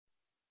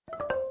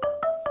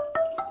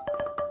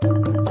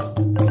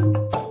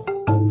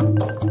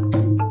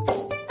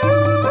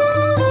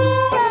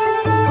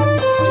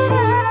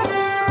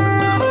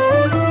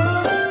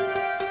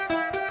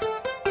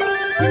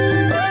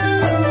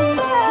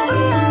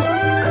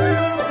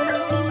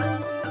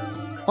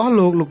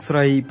លោកស្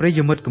រីប្រិយ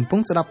មិត្តកំពុ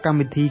ងស្ដាប់កម្ម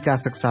វិធីការ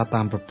សិក្សា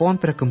តាមប្រព័ន្ធ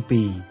ព្រះគម្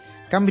ពីរ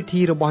កម្មវិ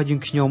ធីរបស់យើ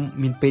ងខ្ញុំ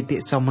មានបេតិ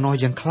សោមនស្ស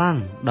យ៉ាងខ្លាំង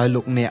ដោយ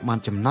លោកអ្នកបាន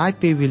ចំណាយ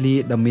ពេលវេលា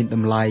ដ៏មានត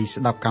ម្លៃ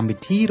ស្ដាប់កម្មវិ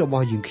ធីរប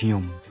ស់យើងខ្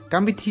ញុំក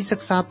ម្មវិធីសិ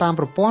ក្សាតាម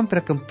ប្រព័ន្ធព្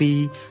រះគម្ពីរ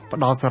ផ្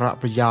ដល់សារៈ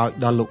ប្រយោជន៍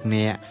ដល់លោក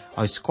អ្នក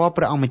ឲ្យស្គាល់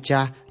ព្រះអង្គម្ចា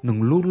ស់និង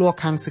លូតលាស់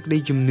ខាងសេចក្តី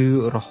ជំនឿ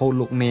រហូត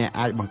លោកអ្នក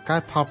អាចបង្កើ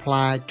តផលផ្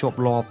លែជាប់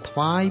លាប់ថ្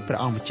វាយព្រះ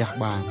អង្គម្ចាស់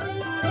បាន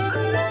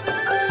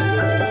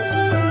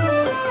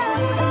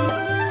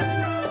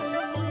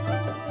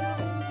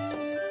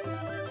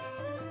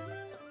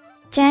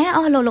ចាអ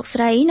ស់លោកស្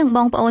រីនិងប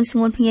ងប្អូនស្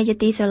ងួនភ្ងាជា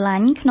ទីស្រឡា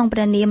ញ់ក្នុងព្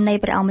រះនាមនៃ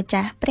ព្រះអង្គម្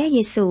ចាស់ព្រះ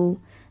យេស៊ូវ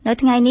នៅ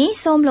ថ្ងៃនេះ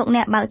សូមលោក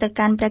អ្នកបើកទៅ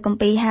កាន់ព្រះគម្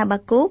ពីរហាបា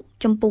គូក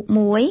ជំពូក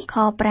1ខ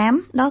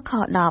5ដល់ខ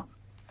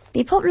10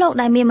ពិភពលោក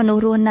ដែលមានមនុស្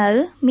សរស់នៅ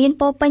មាន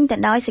ពោរពេញទៅ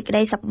ដោយសេចក្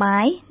តីសប្បា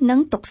យនិង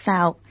ទុក្ខ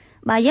សោក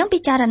បើយើងពិ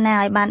ចារណា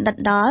ឲ្យបានដិត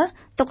ដល់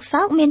ទុក្ខ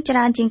សោកមានច្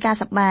រើនជាងការ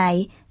សប្បាយ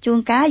ជួន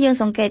កាលយើង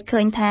សង្កេតឃើ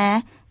ញថា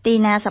ទី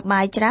ណាសប្បា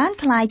យច្រើន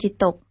คล้ายជា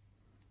ទុក្ខ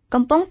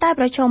កំពុងតែ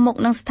ប្រឈមមុខ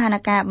នឹងស្ថាន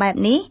ភាពបែប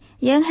នេះ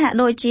យើងហាក់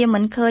ដូចជាមិ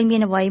នឃើញមា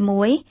នអ្វី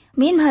មួយ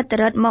មានមហិទ្ធិ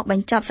ឫទ្ធិមកប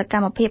ញ្ចប់សក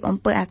ម្មភាពអំ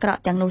ពើអាក្រក់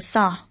ទាំងនោះ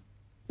សោះ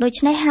ដូ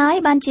ច្នេះហើយ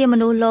បានជាម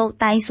នុស្សលោក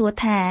តែងសួរ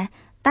ថា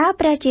តើ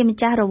ព្រះជាម្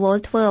ចាស់រវល់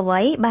ធ្វើអ្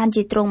វីបាន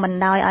ជាទ្រង់បណ្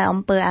ដោយឲ្យ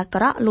អំពើអា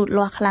ក្រក់លូត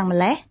លាស់ខ្លាំងម្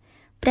ល៉េះ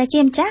ព្រះជា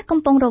ម្ចាស់កំ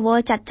ពុងរវ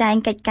ល់ចាត់ចែង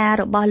កិច្ចការ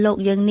របស់លោក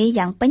យើងនេះ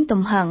យ៉ាងពេញ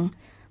ទំហឹង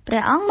ព្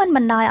រះអង្គមិនប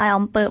ណ្ដោយឲ្យ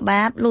អំពើ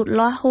បាបលូត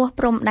លាស់ហួស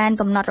ព្រំដែន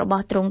កំណត់រប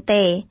ស់ទ្រង់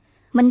ទេ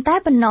មិនតែ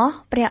ប៉ុណ្ណោះ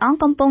ព្រះអង្គ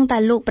កំពុងតែ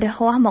លូកព្រះហ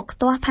ស្ថមកខ្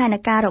ទាស់ផែន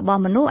ការរប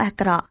ស់មនុស្សអា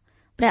ក្រក់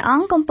ព្រះអ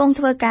ង្គកំពុង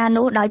ធ្វើការ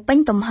នោះដោយពេញ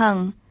ទំហឹង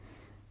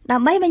ដើ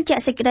ម្បីបញ្ជា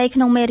ក់សេចក្តីក្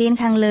នុងមេរៀន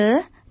ខាងលើ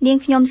នាង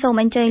ខ្ញុំសូម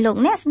អញ្ជើញលោក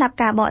អ្នកស្ដាប់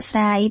ការបកស្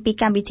រាយពី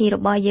កម្មវិធីរ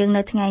បស់យើង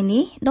នៅថ្ងៃ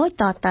នេះដូច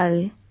តទៅ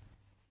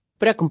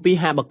ព្រះគម្ពីរ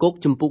ហាបាគូក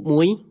ជំពូក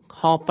1ខ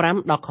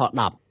5ដល់ខ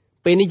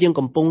10ពេលនេះយើង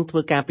កំពុងធ្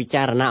វើការពិ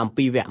ចារណាអំ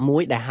ពីវគ្គ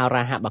1ដែលហៅ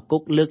ថាហាបាគូ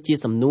កលើកជា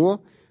សំណួរ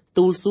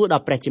ទូលសួរដ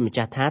ល់ព្រះជាម្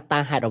ចាស់ថាតើ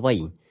ហេតុអ្វី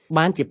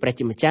បានជាព្រះ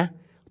ជាម្ចាស់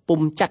ពុំ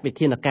ចាត់វិ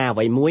ធានការអ្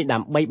វីមួយដើ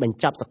ម្បីបញ្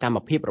ចប់សកម្ម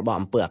ភាពរបស់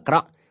អំពើអាក្រ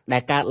ក់ដែ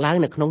លកើតឡើង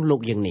នៅក្នុងលោ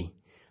កយើងនេះ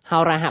ហោ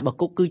រាហាបា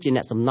គុកគឺជាអ្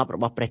នកសំណប់រ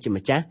បស់ព្រះជា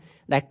ម្ចាស់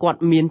ដែលគាត់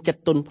មានចិត្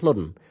តទន់ភ្ល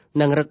ន់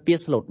និងរឹកពា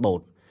ស្លូតបូត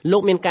លោ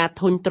កមានការ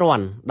ធុញទ្រា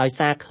ន់ដោយ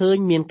សារឃើញ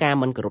មានការ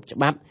មិនគោរពច្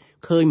បាប់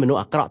ឃើញមនុស្ស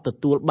អាក្រក់ទ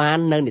ទួលបាន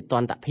នៅនិត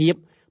ន្តភាព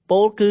ពោ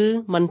លគឺ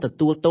មិនទ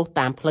ទួលទោស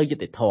តាមផ្លូវយុ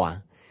ត្តិធម៌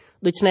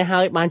ដូច្នេះហើ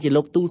យបានជា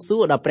លោកទូលសួ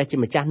រដល់ព្រះជា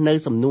ម្ចាស់នៅ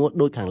សំណួរ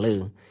ដូចខាងលើ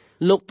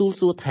លោកទូល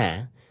សួរថា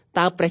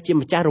តើព្រះជា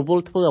ម្ចាស់រវ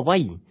ល់ធ្វើអ្វី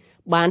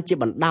បានជា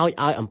បណ្ដោយ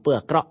ឲ្យអំពើ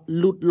អាក្រក់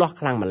លូតលាស់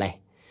ខ្លាំងម្ល៉េះ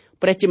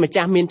ព្រះជាម្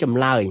ចាស់មានចម្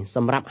លើយស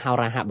ម្រាប់ហោ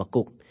រាហាបា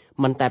គុក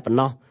មិនតែប៉ុណ្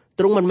ណោះ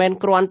ទ្រង់មិនមែន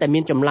គ្រាន់តែមា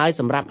នចម្លើយ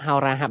សម្រាប់ហោ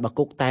រាហាបា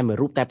គុកតែមួយ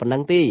រូបតែប៉ុណ្ណឹ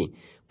ងទេ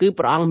គឺ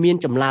ព្រះអង្គមាន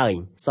ចម្លើយ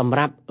សម្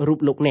រាប់រូប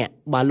លោកអ្នក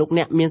បើលោក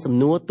អ្នកមានសំ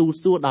ណួរទូល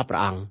សួរដល់ព្រះ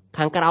អង្គ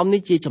ខាងក្រោម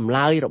នេះជាចម្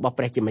លើយរបស់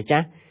ព្រះជាម្ចា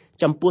ស់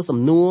ចំពោះសំ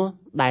ណួរ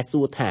ដែល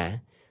សួរថា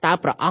តើ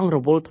ព្រះអង្គរ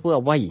វល់ធ្វើ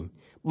អ្វី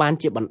បាន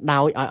ជាបណ្ដោ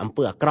យឲ្យអំ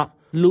ពើអាក្រក់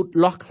លូត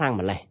លាស់ខ្លាំង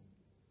ម្ល៉េះ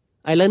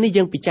ឥឡូវនេះ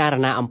យើងពិចារ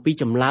ណាអំពី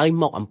ចម្លើយ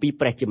មកអំពី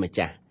ព្រះជាម្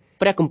ចាស់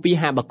ព្រះគម្ពីរ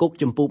ហាបាគុក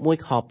ជំពូក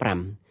1ខ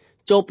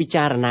5ចូលពិ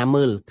ចារណា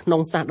មើលក្នុ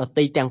ងសាសដ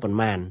តីទាំងប៉ុន្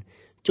មាន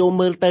ចូល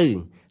មើលទៅ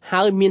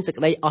ហើយមានសេច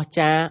ក្តីអស្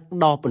ចារ្យ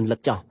ដ៏ពន្លឹក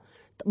ចោះ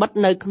ត្បិត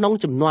នៅក្នុង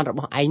ចំនួនរប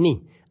ស់ឯងនេះ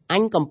អ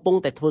ញកំពុង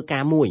តែធ្វើកា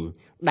រមួយ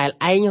ដែល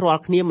ឯងរា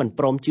ល់គ្នាមិន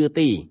ព្រមជឿ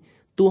ទេ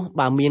ទោះ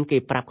បើមានគេ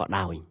ប្រាប់ក៏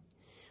ដោយ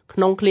ក្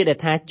នុងឃ្លាដែល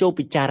ថាចូល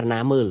ពិចារណា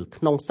មើល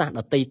ក្នុងសាសដ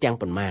តីទាំង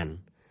ប៉ុន្មាន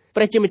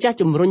ព្រះជាម្ចាស់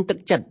ជំរុញទឹក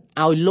ចិត្ត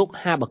ឲ្យលោក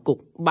ហាបាគុក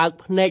បើក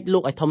ភ្នែកលោ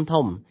កឲ្យ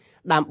ធំ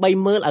ដើម្បី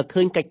មើលឲ្យ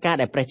ឃើញកិច្ចការ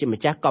ដែលព្រះជា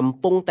ម្ចាស់កំ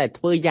ពុងតែ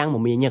ធ្វើយ៉ាងម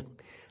មាញឹក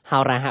ហោ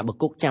រាហាបា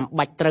គុកចាំ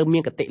បាច់ត្រូវមា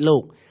នគតិលោ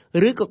ក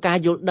ឬក៏ការ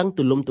យល់ដឹង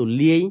ទូលំទូ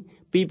លាយ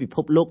ពីពិភ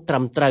ពលោកត្រឹ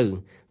មត្រូវ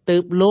ទើ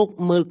បលោក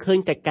មើលឃើញ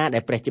កិច្ចការដែ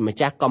លព្រះជាម្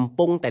ចាស់កំ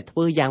ពុងតែធ្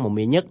វើយ៉ាងម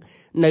មាញឹក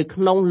នៅ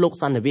ក្នុងលោក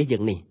សន្និវាសយ៉ា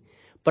ងនេះ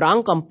ព្រះអ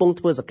ង្គកំពុង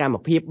ធ្វើសកម្ម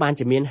ភាពបាន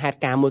ជាមានហេតុ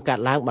ការណ៍មួយកើត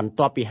ឡើងបន្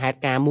ទាប់ពីហេតុ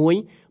ការណ៍មួយ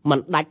មិន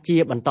ដាច់ជា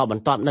បន្តប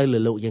ន្ទាប់នៅលើ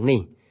លោកយ៉ាង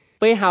នេះ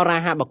ពេលហោរា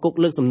ហាបាគុក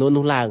លើកសំណួរ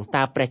នោះឡើង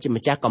តើព្រះជា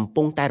ម្ចាស់កំ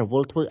ពុងតែរវ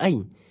ល់ធ្វើអី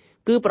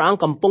គឺព្រះអង្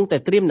គកំពុងតែ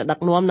ត្រៀមដឹក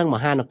នាំនឹងម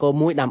ហានគរ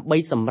មួយដើម្បី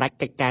សម្រេច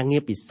កិច្ចការងា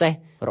រពិសេស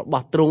រប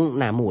ស់ទ្រង់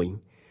ណាមួយ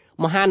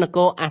មហានគ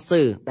រអា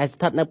សឺដែលស្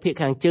ថិតនៅភាគ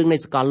ខាងជើងនៃ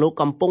សកលលោក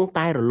កំពុង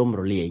តែរលំ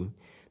រលាយ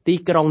ទី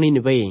ក្រុងនី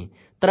នេវេ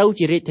ត្រូវ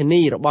ជារាជធា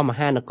នីរបស់ម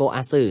ហានគរ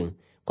អាសឺ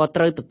ក៏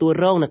ត្រូវទទួល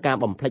រងនឹងការ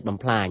បំផ្លិចបំ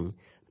ផ្លាញ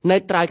នៅ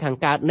ត្រើយខាង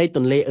កើតនៃទ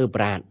ន្លេអឺហ្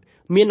វ្រាត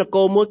មាននគ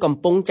រមួយកំ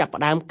ពុងចាប់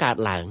ផ្ដើមកើត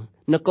ឡើង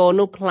នគរ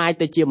នោះคล้าย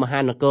ទៅជាមហា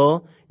នគរ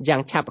យ៉ា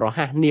ងឆាប់រ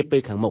ហ័សនាពេ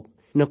លខាងមុខ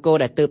នគរ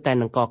ដែលទើបតែ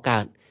នឹងកកើ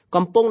ត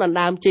កំពុងដណ្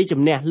ដើមជ័យ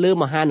ជំនះលើ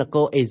មហានគ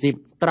រអេស៊ីប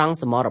ត្រង់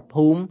សមរ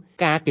ភូមិ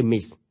កាគីមី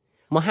ស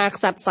មហា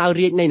ក្សត្រសោយ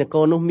រាជនៃនគ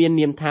រនោះមាន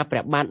នាមថាព្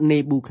រះបាទនេ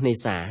ប៊ូខនេ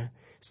សា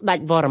ស្ដេច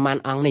វរ្ម័ន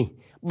អង្គនេះ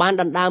បាន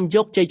ដណ្ដើមយ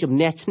កជ័យជំ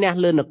នះឈ្នះ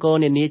លើនគរ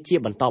នានាជា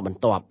បន្តបន្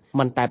ទាប់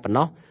មិនតែប៉ុណ្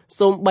ណោះ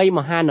សូម្បីម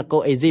ហានគ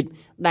រអេស៊ីប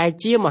ដែល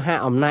ជាមហា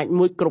អំណាច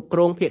មួយគ្រប់គ្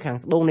រងភាគខាង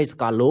ត្បូងនៃស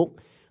កលលោក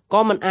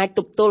ក៏មិនអាចទ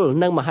ប់ទល់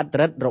នឹងមហិទ្ធិ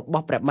ឫទ្ធិរប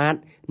ស់ព្រះបាទ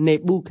នេ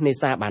ប៊ូខនេ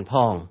សាបានផ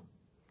ង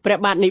ព្រះ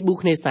បាទនេប៊ូ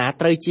ខនេសា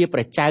ត្រូវជាព្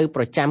រះចៅ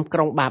ប្រចាំក្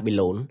រុងបាប៊ី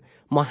ឡូន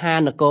មហា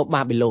នគរ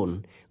បាប៊ីឡូន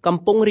កំ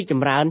ពុងរីកច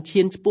ម្រើន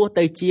ឈានឆ្ពោះ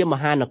ទៅជាម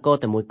ហានគរ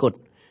តែមួយគត់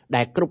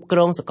ដែលគ្រប់គ្រ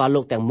ងសកលលោ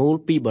កទាំងមូល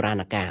ពីបុរា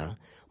ណកាល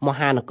ម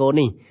ហានគរ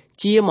នេះ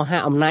ជាមហា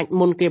អំណាច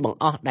មុនគេបង្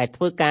អស់ដែល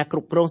ធ្វើការគ្រ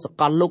ប់គ្រងស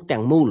កលលោក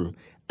ទាំងមូល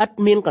ឥត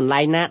មានកន្លែ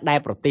ងណាដែល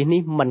ប្រទេស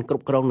នេះមិនគ្រ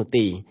ប់គ្រងនោះ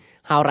ទេ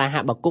ហើយរាហ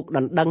បកុកដ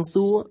ណ្ដឹង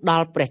សួរដ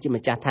ល់ព្រះជា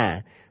ម្ចាស់ថា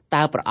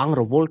តើព្រះអង្គ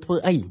រវល់ធ្វើ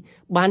អី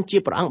បានជា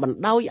ព្រះអង្គបណ្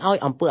ដោយឲ្យ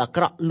អំពើអា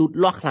ក្រក់លូត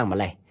លាស់ខ្លាំងម្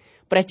ល៉េះ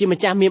ព្រះជាម្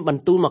ចាស់មានប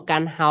ន្ទូលមកកា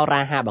ន់ហោ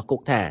រាហបកុ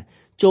កថា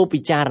ចូលពិ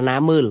ចារណា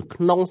មើល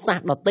ក្នុងសាស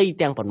ដតី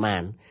ទាំងប៉ុន្មា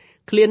ន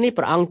ឃ្លានេះ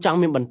ព្រះអង្គចង់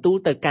មានបន្ទូល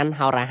ទៅកាន់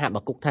ហោរាហប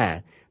កុកថា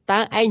តើ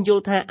ឯងយ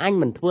ល់ថាអញ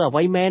មិនធ្វើអ្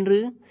វីមែន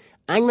ឬ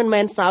អញមិន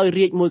មែនសោយ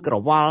រាជមួយក្រ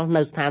វល់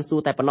នៅស្ថានសួ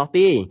គ៌តែប៉ុណ្ណោះ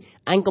ទេ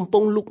អញកំពុ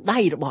ងលូកដៃ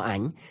របស់អ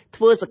ញ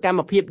ធ្វើសកម្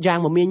មភាពយ៉ាង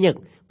មមាញឹក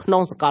ក្នុ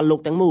ងសកលលោក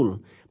ទាំងមូល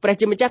ព្រះ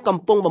ជាម្ចាស់កំ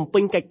ពុងបំពេ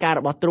ញកិច្ចការ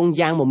របស់ទ្រង់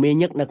យ៉ាងមមា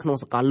ញឹកនៅក្នុង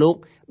សកលលោក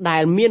ដែ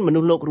លមានមនុ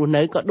ស្សលោករស់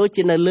នៅក៏ដូច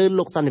ជានៅលើ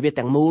លោកសន្និវាស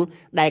ទាំងមូល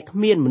ដែលគ្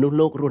មានមនុស្ស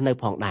លោករស់នៅ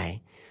ផងដែរ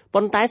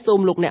ប៉ុន្តែសូម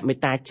លោកអ្នកមេ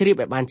ត្តាជ្រា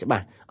បឲ្យបានច្បា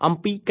ស់អំ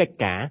ពីកិច្ច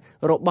ការ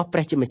របស់ព្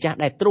រះជាម្ចាស់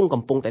ដែលទ្រង់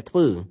កំពុងតែធ្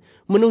វើ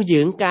មនុស្ស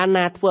យើងកាល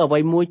ណាធ្វើអ្វី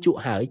មួយជក់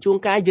ហើយជួន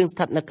កាលយើងស្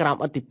ថិតនៅក្រោម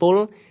ឥទ្ធិពល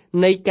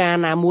នៃការ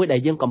ណាមួយដែ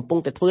លយើងកំពុង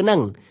តែធ្វើនឹ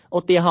ងឧ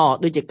ទាហរណ៍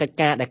ដូចជាកិច្ច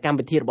ការដែលកម្ម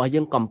វិធីរបស់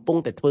យើងកំពុង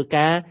តែធ្វើ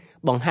ការ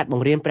បង្ហាត់ប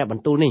ង្រៀនព្រះប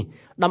ន្ទូលនេះ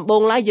ដំបូ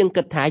ងឡើយយើង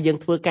គិតថាយើង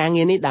ធ្វើការ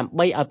ងារនេះដើម្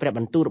បីឲ្យព្រះប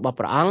ន្ទូលរបស់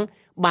ព្រះអង្គ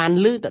បាន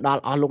ឮទៅដ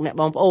ល់អស់លោកអ្នក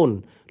បងប្អូន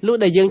លុះ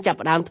ដែលយើងចាប់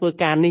ផ្ដើមធ្វើ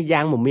ការនេះ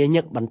យ៉ាងមមា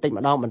ញឹកបន្តិច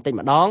ម្ដ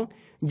ង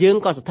យើង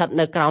ក៏ស្ថិត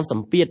នៅក្រោមស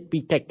ម្ពាធពី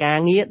កិច្ចការ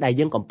ងារដែល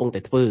យើងកំពុងតែ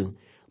ធ្វើ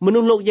មនុ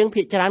ស្សលោកយើង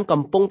ភាគច្រើន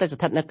កំពុងតែ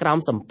ស្ថិតនៅក្រោម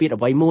សម្ពាធ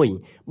អ្វីមួយ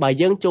បើ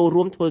យើងចូល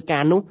រួមធ្វើកា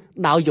រនោះ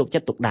ដោយយកចិ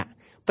ត្តទុកដាក់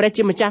ព្រះ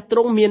ជាម្ចាស់ទ្រ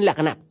ង់មានលក្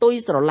ខណៈផ្ទុយ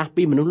ស្រឡះ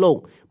ពីមនុស្សលោក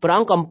ព្រះ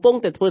អង្គកំពុង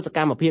តែធ្វើសក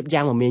ម្មភាព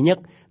យ៉ាងមមាញឹក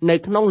នៅ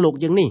ក្នុងលោក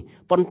យើងនេះ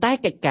ប៉ុន្តែ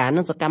កិច្ចការ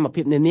និងសកម្ម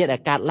ភាពនានាដែល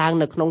កើតឡើង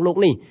នៅក្នុងលោក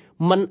នេះ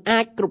មិនអា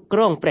ចគ្រប់គ្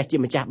រងព្រះជា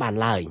ម្ចាស់បាន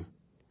ឡើយ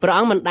ព្រះអ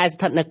ង្គមិនដែល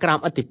ស្ថិតនៅក្រោម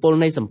ឥទ្ធិពល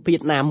នៃសម្ពាធ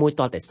ណាមួយ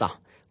ទាល់តែសោះ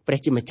ព្រះ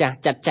ជាម្ចាស់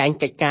ចាត់ចែង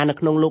កិច្ចការនៅ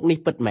ក្នុងលោកនេះ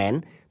ពិតមែន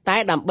តែ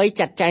ដើម្បី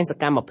ចាត់ចែងស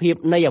កម្មភាព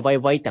នៃអ្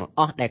វីៗទាំងអ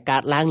ស់ដែលកើ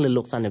តឡើងលើ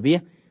លោកសន្និវាស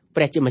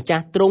ព្រះជាម្ចា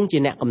ស់ទ្រង់ជា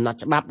អ្នកកំណត់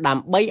ច្បាប់ដើ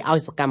ម្បីឲ្យ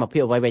សកម្មភា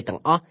ពអ្វីៗទាំ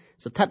ងអស់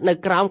ស្ថិតនៅ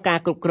ក្រោមការ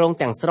គ្រប់គ្រង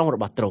ទាំងស្រុងរ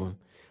បស់ទ្រង់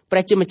ព្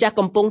រះជាម្ចាស់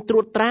កំពុងត្រួ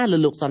តត្រាលើ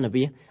លោកសន្និ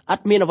វាសអ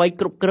ត់មានអ្វី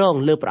គ្រប់គ្រង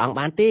លើព្រះអង្គ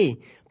បានទេ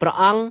ព្រះ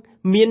អង្គ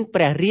មាន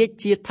ព្រះរា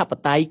ជាធិប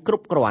តេយ្យគ្រ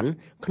ប់គ្រាន់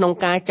ក្នុង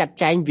ការចាត់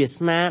ចែងវាស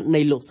នានៃ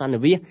លោកសន្និ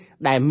វាស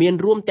ដែលមាន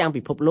រួមទាំង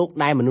ពិភពលោក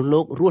ដែលមនុស្ស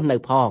លោករស់នៅ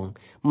ផង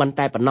មិន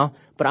តែប៉ុណ្ណោះ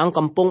ព្រះអង្គ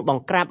កំពុងប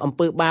ង្ក្រាបអំ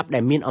ពើបាបដែ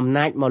លមានអំ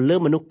ណាចមកលើ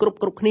មនុស្សគ្រប់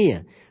គ្នា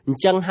អ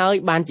ញ្ចឹងហើយ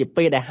បានជា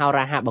ពេលដែលហោ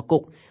រាហបកុ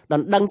កដ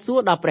ណ្ដឹងសួរ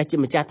ដល់ព្រះជា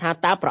ម្ចាស់ថា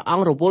តើព្រះអ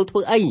ង្គរវល់ធ្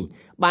វើអី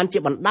បានជា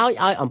បណ្ដោយ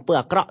ឲ្យអំពើ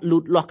អាក្រក់លូ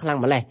តលាស់ខ្លាំង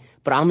ម្ល៉េះ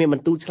ព្រះអង្គមានប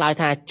ន្ទូលឆ្លើយ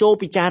ថាចូល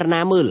ពិចារ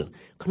ណាមើល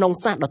ក្នុង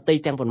សាសដតី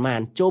ទាំងប៉ុន្មាន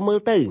ចូលមើល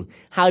ទៅ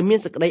ហើយមាន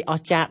សេចក្តីអ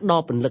ស្ចារ្យដ៏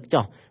ពន្លឹក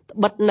ចុះត្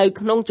បិតនៅ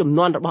ក្នុងចំ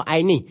នួនរបស់ឯ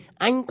ងនេះ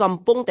អញកំ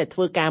ពុងតែធ្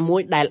វើការមួ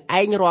យដែល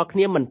ឯងរាល់គ្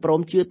នាមិនព្រម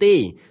ជឿទេ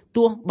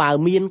ទោះបើ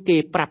មានគេ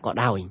ប្រាប់ក៏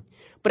ដោយ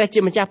ព្រះជា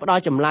ម្ចាស់ផ្ដ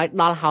ល់ចម្លើយ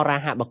ដល់ហោរា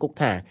ហបកុក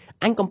ថា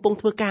អញកំពុង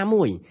ធ្វើការ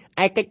មួយ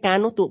ឯកិច្ចការ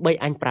នោះទោះបី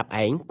អញប្រាប់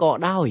ឯងក៏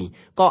ដោយ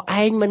ក៏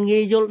ឯងមិនងា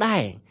យយល់ដែ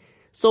រ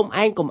សូម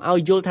ឯងកុំឲ្យ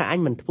យល់ថាអញ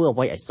មិនធ្វើអ្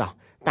វីឲ្យសោះ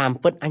តាម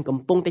ពិតអញកំ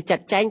ពុងតែចា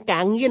ត់ចែងកា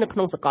រងារនៅក្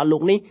នុងសកលលោ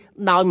កនេះ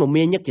ដោយម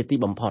មាញឹកជាទី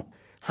បំផុត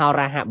ហោ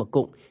រាហប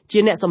កុកជា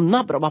អ្នកសំណ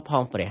ប់របស់ផ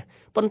ងព្រះ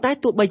ប៉ុន្តែ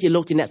ទោះបីជាលោ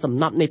កជាអ្នកសំ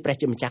ណប់នៃព្រះ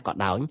ជាម្ចាស់ក៏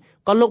ដោយ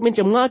ក៏លោកមាន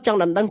ចម្ងល់ចង់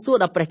ដណ្ដឹងសួរ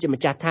ដល់ព្រះជា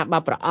ម្ចាស់ថាបើ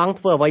ព្រះអង្គ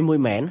ធ្វើអ្វីមួយ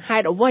មែនហេ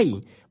តុអ្វី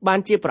បាន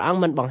ជាព្រះអង្គ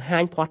មិនបង្ហា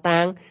ញភ័ស្តុតា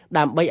ង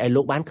ដើម្បីឲ្យ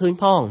លោកបានឃើញ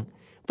ផង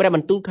ព្រះប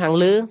ន្ទូលខាង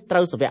លើត្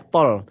រូវសាវក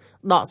ប៉ុល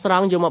ដកស្រ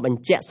ង់យកមកប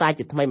ញ្ជាក់សារ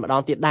ជាថ្មីម្ដ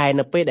ងទៀតដែរ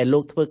នៅពេលដែលលោ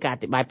កធ្វើការអ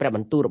ធិប្បាយព្រះប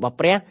ន្ទូលរបស់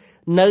ព្រះ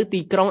នៅទី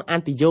ក្រុងអា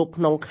នទីយ៉ូ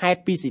ក្នុងខេត្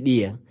តពីស៊ី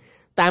ឌា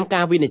តាម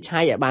ការវិនិច្ឆ័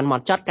យឲ្យបានហ្ម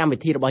ត់ចត់កម្មវិ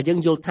ធីរបស់យើង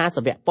យល់ថា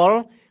សាវកប៉ុល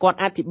គាត់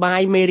អធិប្បាយ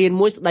មេរៀន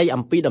មួយស្ដី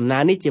អំពីដំណើ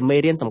រនេះជាមេ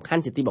រៀនសំខា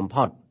ន់ជាទីបំ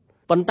ផុត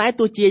ប៉ុន្តែ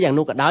ទោះជាយ៉ាង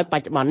នោះក៏ដោយប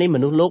ច្ចុប្បន្ននេះម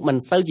នុស្សលោកមិន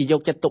សូវជាយ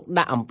កចិត្តទុក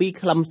ដាក់អំពី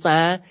ខ្លឹមសា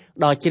រ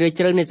ដ៏ជ្រាល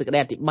ជ្រៅនៃសេចក្តី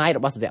អធិប្បាយរ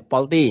បស់សាវកប៉ុ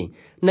លទេ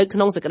នៅក្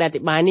នុងសេចក្តីអធិ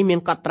ប្បាយនេះមាន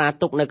កត់ត្រា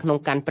ទុកនៅក្នុង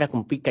កាន់ព្រះគ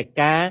ម្ពីរកិច្ច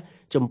ការ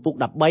ជំពូក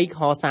13ខ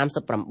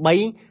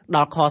38ដ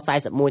ល់ខ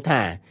41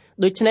ថា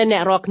ដូច្នេះអ្ន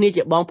ករាល់គ្នា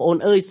ជាបងប្អូន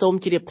អើយសូម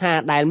ជ្រាបថា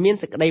ដែលមាន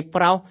សេចក្តី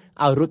ប្រោស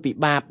ឲ្យរួចពី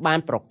បាបបាន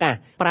ប្រកាស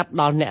ប្រាប់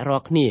ដល់អ្នករា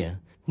ល់គ្នា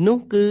នោះ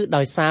គឺ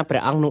ដោយសារព្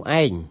រះអង្គនោះ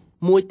ឯង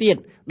មួយទៀត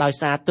ដោយ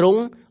សារទ្រ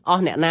ង់អ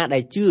ស់អ្នកណាដែ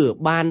លជឿ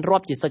បានរា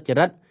ប់ជាសុច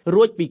រិត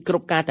រួចពីគ្រ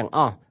ប់ការទាំងអ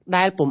ស់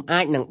ដែលពុំ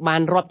អាចនឹងបា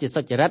នរាប់ជា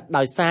សុចរិត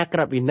ដោយសារក្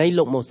រឹតវិន័យ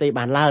លោកម៉ូសេ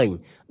បានឡើយ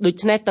ដូ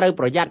ច្នេះត្រូវ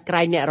ប្រយ័ត្នក្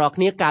រែងអ្នករាល់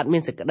គ្នាកើតមា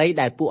នសេចក្តី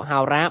ដែលពួកហោ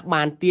រា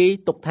បានទាយ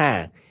ទុកថា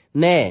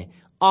ណែ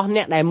អស់អ្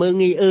នកដែលមើល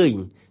ងាយអើយ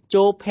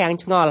ចូលភាំង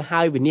ឆ្ងល់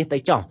ហើយវិនិច្ឆ័យទៅ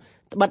ចោះ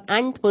ត្បិតអ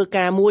ញធ្វើ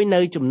ការមួយនៅ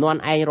ចំនួន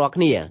ឯងរាល់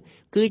គ្នា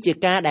គឺជា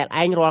ការដែល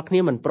ឯងរាល់គ្នា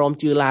មិនព្រម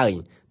ជឿឡើយ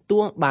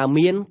ទោះបើ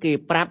មានគេ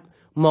ប្រាប់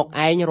មក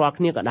ឯងរាល់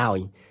គ្នាក៏ដោយ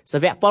សា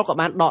វកប៉ុលក៏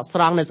បានដកស្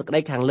រង់នៅសេចក្តី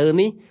ខាងលើ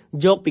នេះ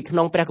យកពីក្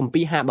នុងព្រះគម្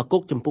ពីរហាបាគុ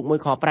កជំពូក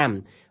1ខ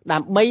5ដើ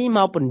ម្បីម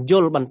កពន្យ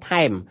ល់បន្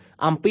ថែម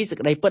អំពីសេច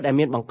ក្តីពិតដែល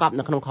មានបង្កប់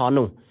នៅក្នុងខ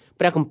នោះ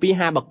ព្រះគម្ពីរ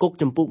ហាបាគុក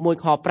ជំពូក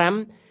1ខ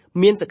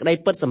5មានសេចក្តី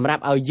ពិតសម្រា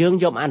ប់ឲ្យយើង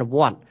យកអនុវ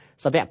ត្ត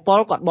សាវកប៉ុ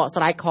លក៏បក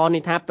ស្រាយខ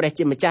នេះថាព្រះ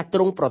ជាម្ចាស់ទ្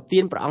រង់ប្រទា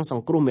នព្រះអង្គស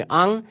ង្គ្រោះមួយអ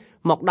ង្គ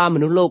មកដល់ម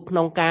នុស្សលោកក្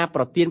នុងការ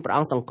ប្រទានព្រះអ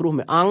ង្គសង្គ្រោះ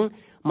មួយអង្គ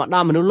មកដ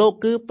ល់មនុស្សលោក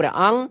គឺព្រះ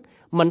អង្គ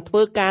មិនធ្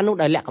វើការនោះ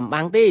ដោយលាក់កំ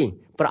បាំងទេ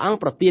ព្រះអង្គ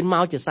ប្រទានម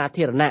កជាសា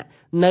ធារណៈ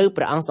នៅ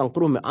ព្រះអង្គសង្គ្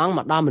រោះមួយអង្គម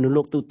កដល់មនុស្ស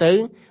លោកទូទៅ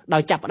ដោ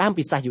យចាប់ផ្ដើម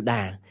ពីសាសយូ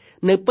ដា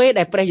នៅពេល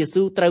ដែលព្រះយេ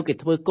ស៊ូវត្រូវគេ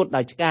ធ្វើគុត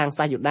ដោយឆ្កាង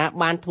សាសយូដា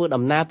បានធ្វើ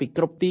ដំណើរពី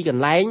គ្រប់ទីក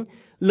ន្លែង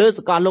លើស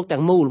កលលោក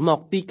ទាំងមូលមក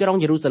ទីក្រុង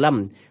យេរូសាឡិម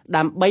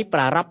ដើម្បីប្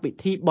រារព្ធពិ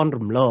ធីបុណ្យ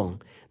រំលង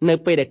នៅ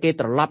ពេលដែលគេ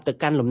ត្រឡប់ទៅ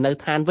កាន់លំនៅ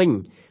ឋានវិញ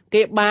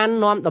គេបាន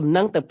នាំដំ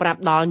ណឹងទៅប្រាប់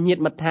ដល់ញា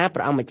តិមិត្តថាព្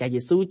រះអង្គម្ចាស់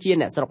យេស៊ូវជា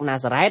អ្នកស្រុកណា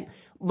សារ៉េត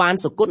បាន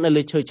សុគតនៅ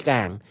លើឈើឆ្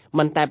កាង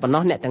មិនតែប៉ុណ្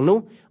ណោះអ្នកទាំងនោះ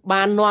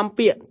បាននាំ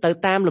ពាក្យទៅ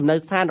តាមលំនៅ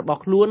ឋានរប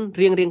ស់ខ្លួន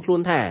រៀងៗខ្លួ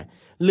នថា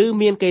ឬ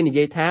មានគេនិ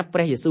យាយថាព្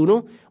រះយេស៊ូវនោះ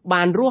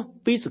បានរស់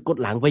ពីសុគត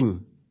ឡើងវិញ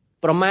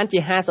ប្រមាណជា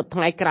50ថ្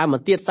ងៃក្រោយម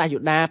កទៀតសាសយូ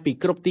ដាពី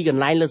គ្រប់ទីក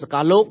ន្លែងលើសក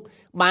លលោក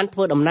បានធ្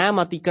វើដំណើរម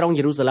កទីក្រុង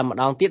យេរូសាឡិមម្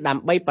ដងទៀតដើ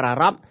ម្បីប្រា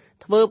រព្ធ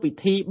ធ្វើពិ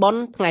ធីបុណ្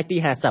យថ្ងៃទី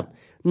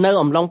50នៅ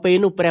អំឡុងពេល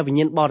នោះព្រះវិញ្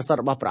ញាណបរិសុទ្ធ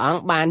របស់ព្រះអង្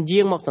គបាន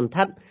យាងមកសន្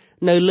ធិដ្ឋ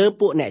នៅលើ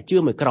ពួកអ្នកជឿ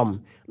មួយក្រុម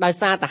ដោយ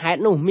សារតែហេតុ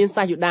នោះមាន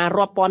សាសយូដា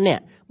រាប់ពាន់នា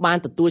ក់បាន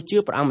ទទួលជឿ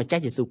ព្រះអង្គម្ចា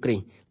ស់យេស៊ូវគ្រី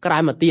ស្ទក្រោ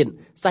យមកទៀត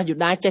សាសយូ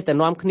ដាចេះតែ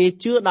នាំគ្នា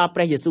ជឿដល់ព្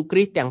រះយេស៊ូវគ្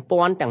រីស្ទទាំង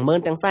ពាន់ទាំងម៉ឺន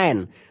ទាំងសែន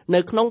នៅ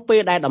ក្នុងពេ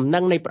លដែលដំណឹ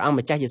ងនៃព្រះអង្គ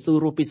ម្ចាស់យេស៊ូវ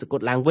រស់ពីសុគត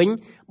ឡើងវិញ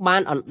បា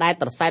នអណ្ដែត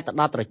ត្រសែតទៅ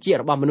ដល់ត្រចៀក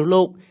របស់មនុស្ស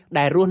លោក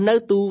ដែលរស់នៅ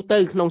ទូទៅ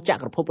ក្នុងច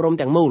ក្រភពរ៉ូម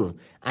ទាំងមូល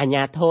អាជ្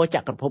ញាធរច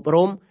ក្រភព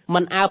រ៉ូមមិ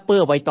នអើពើ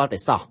អ្វីតតែ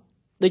សោះ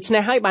ដូច្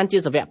នេះហើយបានជា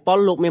សាវកប៉ុល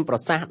លោកមានប្រ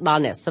សាសន៍ដ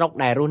ល់អ្នកស្រុក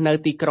ដែលរស់នៅ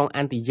ទីក្រុង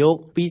អានទីយ៉ូក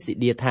ពីស៊ី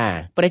ឌាថា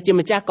ព្រះជា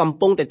ម្ចាស់កំ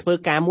ពុងតែធ្វើ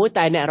ការមួយ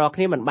តែអ្នករាល់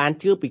គ្នាមិនបាន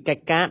ជឿពីកិច្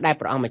ចការដែល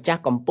ព្រះអង្គម្ចាស់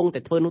កំពុងតែ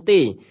ធ្វើនោះទេ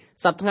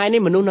សប្តាហ៍ថ្ងៃ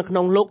នេះមនុស្សនៅក្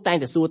នុងលោកតែង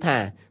តែសួរថា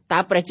តើ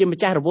ព្រះជាម្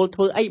ចាស់រវល់ធ្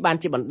វើអីបាន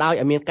ជាបណ្ដោយ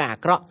ឲ្យមានការអា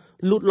ក្រក់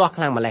លូតលាស់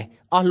ខ្លាំងម្ល៉េះ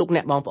អស់លោកអ្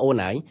នកបងប្អូន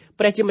ហើយ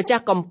ព្រះជាម្ចា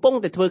ស់កំពុង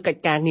តែធ្វើកិច្ច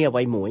ការងារអ្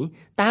វីមួយ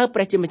តើព្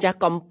រះជាម្ចាស់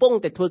កំពុង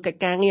តែធ្វើកិច្ច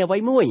ការងារអ្វី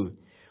មួយ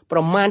ប្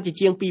រមាណ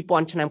ជាង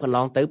2000ឆ្នាំកន្ល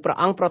ងទៅព្រះ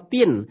អង្គប្រ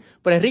ទាន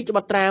ព្រះរាជ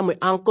បុត្រាមួយ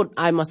អង្គគត់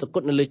ឲ្យមកសុគ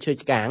តនៅលើឈើ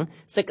ឆ្កាង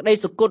សេចក្តី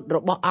សុគតរ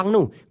បស់អង្គ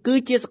នោះគឺ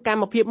ជាសក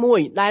ម្មភាពមួយ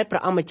ដែលព្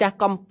រះអង្គម្ចាស់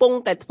កំពុង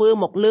តែធ្វើ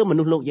មកលើម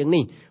នុស្សលោកយើង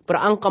នេះព្រះ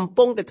អង្គកំ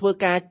ពុងតែធ្វើ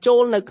ការចូ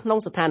លនៅក្នុង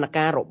ស្ថាន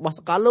ភាពរបស់ស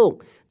កលលោក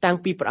តាំង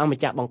ពីព្រះអង្គ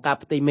ម្ចាស់បង្កើត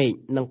ផ្ទៃមេឃ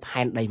និង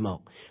ផែនដីមក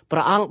ព្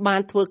រះអង្គបា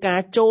នធ្វើការ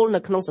ចូលនៅ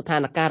ក្នុងស្ថាន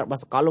ភាពរប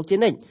ស់សកលលោកជា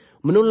និច្ច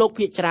មនុស្សលោក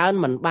ភាគច្រើន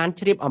មិនបាន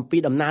ជ្រាបអំពី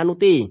ដំណើរនោះ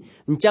ទេ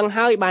អញ្ចឹង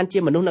ហើយបានជា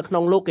មនុស្សនៅក្នុ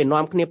ងលោកគេ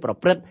នាំគ្នាប្រ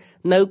ព្រឹត្ត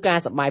នៅការ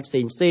សប្បាយផ្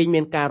សេង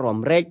មានការរំ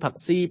លែកផឹក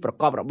ស៊ីប្រ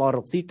កបរបររ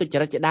កស៊ីទុច្ច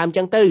រិតជាដើមអញ្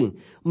ចឹងទៅ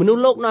មនុស្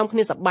សលោកនាំគ្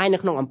នាសប្បាយនៅ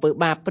ក្នុងអំពើ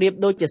បាបប្រៀប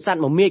ដូចជាសត្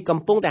វមមាញកំ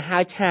ពុងតែហើ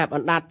រឆាបអ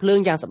ណ្ដាតភ្លើង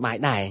យ៉ាងសប្បាយ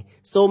ដែរ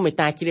សូមមេត្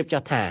តាជ្រាប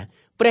ចុះថា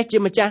ព្រះជា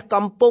ម្ចាស់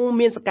កំពុង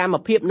មានសកម្ម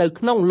ភាពនៅ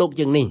ក្នុងលោក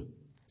យើងនេះ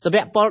សាវ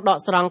កប៉ុលដក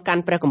ស្រង់កា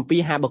ន់ព្រះគម្ពី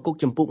រហាបាគុក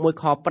ចំពុក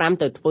1ខ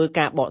5ទៅធ្វើ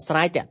ការបកស្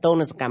រាយតាក់ទង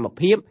នឹងសកម្ម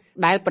ភាព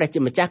ដែលព្រះជា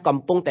ម្ចាស់កំ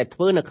ពុងតែធ្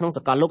វើនៅក្នុងស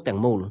កលលោកទាំង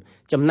មូល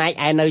ចំណែក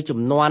ឯនៅចំ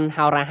នួន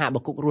ហោរាហា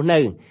បាគុករស់នៅ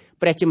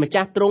ព្រះជាម្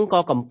ចាស់ទ្រង់ក៏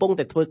កំពុង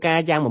តែធ្វើការ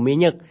យ៉ាងមមា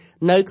ញឹក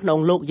នៅក្នុង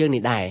លោកយើង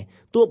នេះដែរ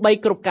ទោះបី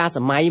គ្រប់កាលស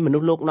ម័យមនុ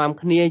ស្សលោកនាំ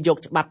គ្នាយក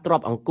ច្បាប់ទ្រ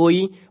បអង្គុយ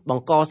ប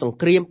ង្កសង្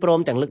គ្រាមព្រម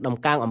ទាំងលើកដំ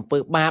កើងអំពើ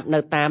បាបនៅ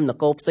តាមន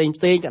គរផ្សេង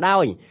ក៏ដោ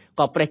យ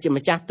ក៏ព្រះជា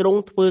ម្ចាស់ទ្រង់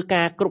ធ្វើ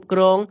ការគ្រប់គ្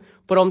រង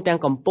ព្រមទាំង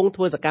កំពុង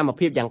ធ្វើសកម្ម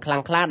ភាពយ៉ាងខ្លាំ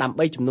ងក្លាដើម្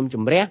បីជំនុំជ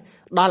ម្រះ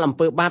ដល់អំ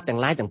ពើបាបទាំង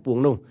ឡាយទាំងពួង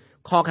នោះ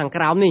ខខាង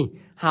ក្រោមនេះ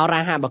ហោ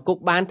រាហាបាគុក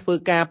បានធ្វើ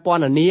ការព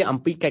ណ៌នាអំ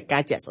ពីកិច្ចកា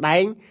រជាក់ស្ដែ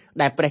ង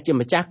ដែលព្រះជា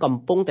ម្ចាស់កំ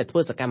ពុងតែធ្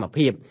វើសកម្ម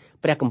ភាព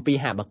ព្រះគម្ពីរ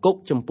ហាបាគុក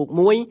ចំពុក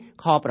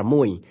1ខ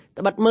6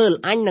ត្បិតមើល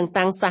អញនឹង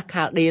តាំងសាស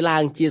ខាល់ដេឡើ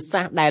ងជា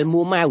សាសដែល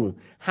មួម៉ៅ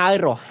ហើយ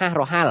រហ័ស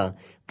រហ័ល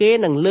គេ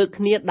នឹងលើក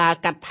គ្នាដើរ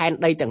កាត់ផែន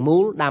ដីទាំងមូ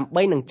លដើម្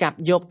បីនឹងចាប់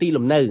យកទី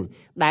លំនៅ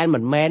ដែលមិ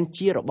នមែន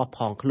ជារបស់ផ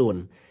ងខ្លួន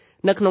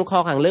នៅក្នុងខ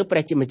ខាងលើព្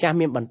រះជាម្ចាស់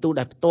មានបន្ទូល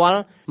ដោយផ្ទាល់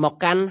មក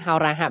កាន់ហោ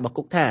រាហាបា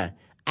គុកថា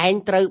ឯង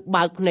ត្រូវ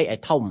បើកភ្នែកឲ្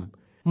យធំ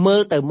មើ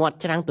លទៅមាត់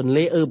ច្រាំងទន្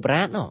លេអឺប្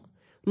រាត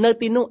នៅ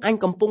ទីនោះអញ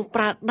កំពុងប្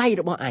រើដៃ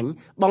របស់អញ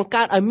បង្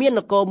កើតឲ្យមាន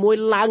នគរមួយ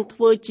ឡើងធ្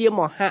វើជា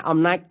មហាអំ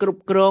ណាចគ្រ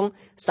ប់គ្រង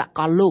សក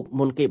លលោក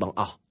មុនគេបង្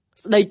អស់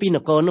ស្ដីពីន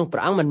គរនោះព្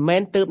រះអង្គមិនមែ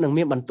នទើបនឹង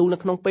មានបន្ទូលនៅ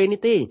ក្នុងពេលនេះ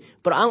ទេ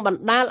ព្រះអង្គប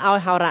ណ្ដាលឲ្យ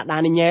ហោរ៉ាដា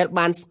នីយ៉ែល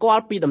បានស្គា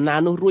ល់ពីដំណើរ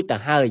នោះរួចទៅ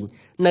ហើយ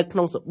នៅក្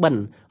នុងសុបិន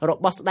រ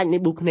បស់ស្ដេចនេ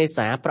ប៊ូខនេ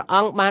សាព្រះអ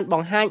ង្គបានប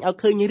ង្ហាញឲ្យ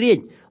ឃើញរាជ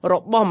រ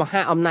បស់ម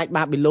ហាអំណាច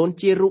បាប៊ីឡូន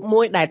ជារូប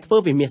មួយដែលធ្វើ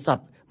ពីមាសសុ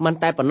ទ្ធមិន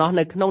តែប៉ុណ្ណោះ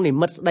នៅក្នុងនិ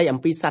មិត្តស្ដីអំ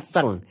ពីសត្វ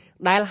សិង្ហ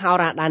ដែលហោ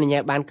រ៉ាដានីយ៉ែ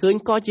លបានឃើញ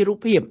ក៏ជារូប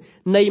ភាព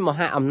នៃម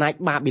ហាអំណាច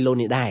បាប៊ីឡូន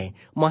នេះដែរ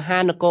មហា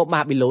នគរ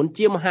បាប៊ីឡូន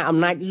ជាមហាអំ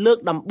ណាចលើក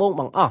ដំបូង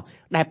បង្អស់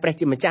ដែលព្រះ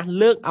ជាម្ចាស់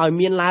លើកឲ្យ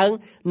មានឡើង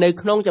នៅ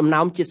ក្នុងចំ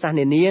ណោមជាតិសាសន៍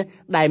នានា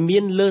ដែលមា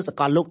នលើស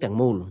កលលោកទាំង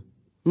មូល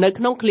នៅ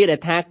ក្នុងឃ្លាដែល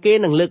ថាគេ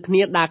នឹងលើកគ្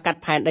នាដើរកាត់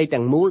ផែនដី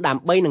ទាំងមូលដើ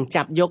ម្បីនឹង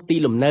ចាប់យកទី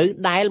លំនៅ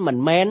ដែលមិន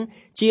មែន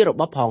ជារ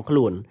បស់ផងខ្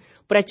លួន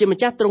ព្រះជាម្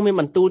ចាស់ទ្រង់មាន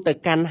បន្ទូលទៅ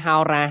កាន់ហោ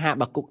រាហា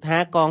បាគុកថា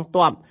កង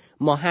ទ័ព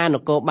មហាន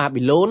គរបា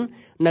ប៊ីឡូន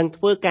នឹង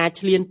ធ្វើការ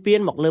ឈ្លានពាន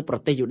មកលើប្រ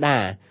ទេសយូដា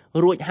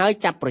រួចហើយ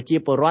ចាប់ប្រជា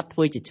ពលរដ្ឋធ្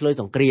វើជាឆ្លើយ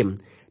សង្គ្រាម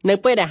នៅ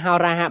ពេលដែលហោ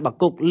រាហាបា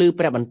គុកឮ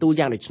ព្រះបន្ទូល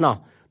យ៉ាងដូច្នោះ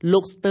លោ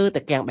កស្ទើរ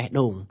តែកាំងបេះ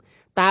ដូង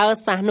តើ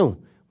សាសនោះ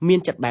មាន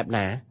ចិត្តបែប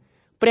ណា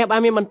ព្រះបា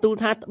នមានបន្ទូល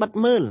ថាត្បិត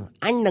មើល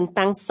អញនឹង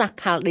តាំងសាស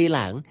ខាល់ដេ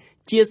ឡើង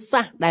ជា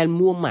សាសដែល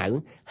មួម៉ៅ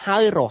ហើ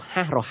យរ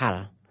ហ័សរហ័ល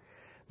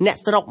អ្នក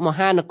ស្រុកម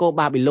ហានគរ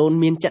បាប៊ីឡូន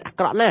មានចិត្តអា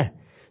ក្រក់ណាស់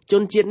ជ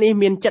នជាតិនេះ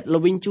មានចិត្ត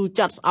ល្វីងជូរ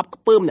ចត់ស្អប់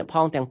ខ្ពើមអ្នកផ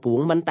ងទាំងពួង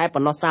មិនតែ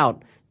ប៉ុណ្ណោះសោត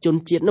ជន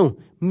ជាតិនោះ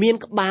មាន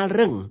ក្បាល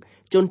រឹង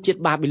ជនជាតិ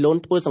បាប៊ីឡូន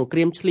ធ្វើសង្គ្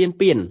រាមឈ្លាន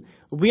ពាន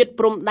វាត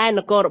ព្រំដែន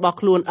នគររបស់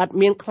ខ្លួនឥត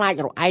មានខ្លាច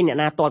រអែងអ្នក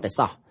ណាទាល់តែ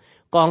សោះ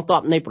កងទ័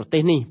ពនៃប្រទេ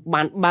សនេះ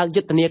បានបើក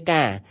យុទ្ធនា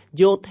ការ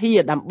យោធា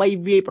ដើម្បី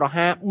វាយប្រ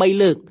ហារ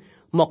3លើក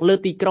មកលើ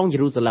ទីក្រុងយេ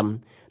រូសាឡិម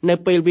នៅ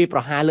ពេលវាយប្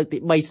រហារលើកទី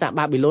3សាស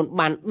បាប៊ីឡូន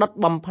បានដុត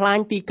បំផ្លាញ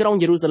ទីក្រុង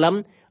យេរូសាឡិម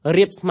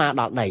រាបស្មើ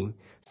ដល់ដី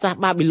សាស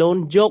បាប៊ីឡូន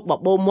យកប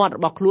បោមាត់រ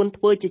បស់ខ្លួន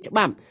ធ្វើជាច្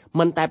បាប់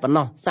មិនតែប៉ុណ្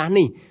ណោះសាស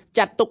នេះ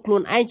ចាត់ទុកខ្លួ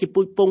នឯងជា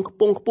ពូជពងខ្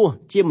ពង់ខ្ពស់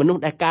ជាមនុស្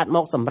សដែលកើតម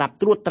កសម្រាប់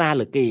ត្រួតត្រា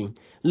លើគេ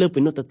លើពី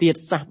នោះទៅទៀត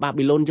សាសបា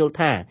ប៊ីឡូនយល់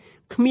ថា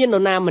គ្មានន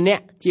រណាម្នា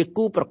ក់ជា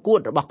គូប្រកួត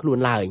របស់ខ្លួន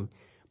ឡើយ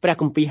ព្រះ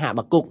គម្ពីរហា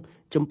បាគុក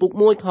ជំពូក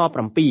1ខ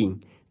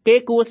7គេ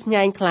គួរស្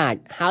ញែងខ្លាច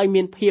ហើយ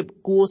មានភាព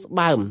គួរស្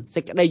បើម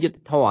សេចក្តីយុត្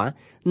តិធម៌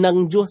និង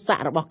យសស័ក្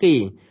តិរបស់គេ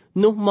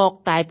នោះមក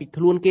តែពី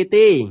ខ្លួនគេ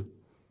ទេ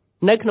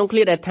នៅក្នុងឃ្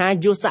លាដែលថា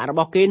យសស័ក្តិរប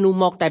ស់គេនោះ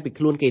មកតែពី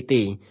ខ្លួនគេ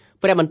ទេ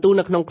ព្រះបន្ទូល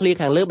នៅក្នុងឃ្លា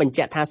ខាងលើបញ្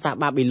ជាក់ថាសាស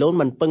បាប៊ីឡូន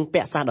មិនពឹង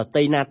ពាក់សាសដ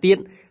ទៃណាទៀត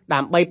ដើ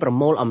ម្បីប្រ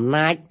មូលអំ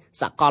ណាច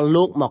សកល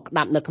លោកមកក្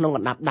តាប់នៅក្នុងក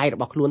ណ្ដាប់ដៃរ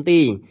បស់ខ្លួនទេ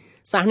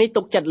សាសនេះ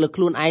ទុកចិត្តលើ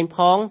ខ្លួនឯងផ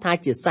ងថា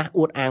ជាសាស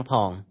អួតអាងផ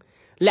ង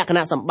លក្ខ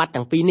ណៈសម្បត្តិ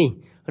ទាំងពីរនេះ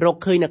រក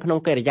ឃើញនៅក្នុង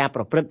កិរិយាប្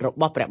រព្រឹត្តរ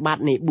បស់ព្រះបាទ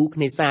នេប៊ូខ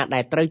នេសាដែ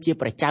លត្រូវជា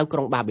ព្រះចៅក្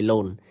រុងបាប៊ីឡូ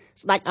ន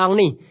ស្ដេចអង្គ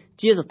នេះ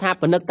ជាស្ថា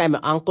បនិកតែមួ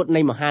យអង្គគត់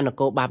នៃមហាន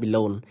គរបាប៊ី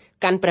ឡូន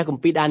កាន់ព្រះគ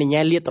ម្ពីរដានី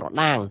យ៉ែលលាតត្រ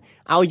ដាង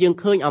ឲ្យយើង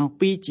ឃើញអំ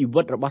ពីជី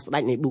វិតរបស់ស្ដេ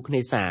ចនេប៊ូខ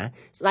នេសា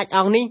ស្ដេចអ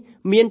ង្គនេះ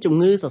មានជំ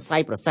ងឺសរសៃ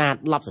ប្រសាទ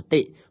លប់ស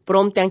តិព្រ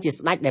មទាំងជា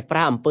ស្ដេចដែលប្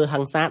រើអំពើហិ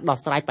ង្សាដោះ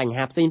ស្រាយបញ្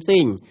ហាផ្សេ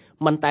ងៗ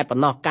មិនតែប៉ុ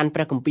ណ្ណោះកាន់ព្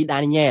រះគម្ពីរដា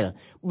នីយ៉ែល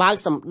បើក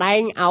សម្ដែ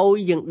ងឲ្យ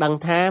យើងដឹង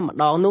ថាម្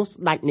ដងនោះ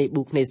ស្ដេចនេ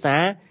ប៊ូខនេសា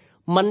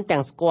មិនទាំ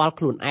ងស្គាល់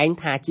ខ្លួនឯង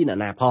ថាជានរ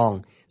ណាផង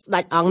ស្ដេ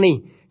ចអង្គនេះ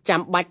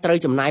ចាំបាច់ត្រូវ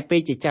ចំណាយពេ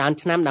លជាច្រើន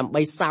ឆ្នាំដើម្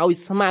បីសោយ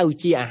ស្មៅ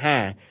ជាអាហា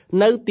រ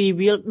នៅទី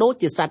វាលដូច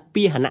ជាសត្វ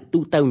ពាហនៈទូ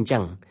ទៅអញ្ចឹ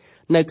ង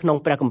នៅក្នុង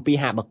ព្រះគម្ពីរ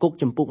ហាបាគុក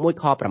ជំពូក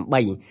1ខ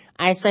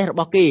8ឯសេះរប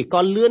ស់គេ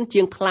ក៏លឿន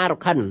ជាងខ្លារ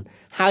ខិន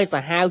ហើយ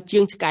សាហាវជា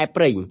ងឆ្កែ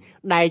ព្រៃ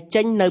ដែល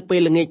ចេញនៅពេ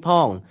លល្ងាចផ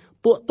ង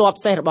ពួកទ័ព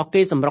សេះរបស់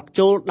គេសម្រុក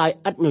ចូលដោយ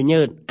ឥតញ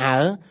ញើត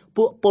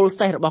ពួកពល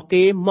សេះរបស់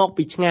គេមក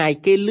ពីឆ្ងាយ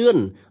គេលឿន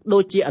ដូ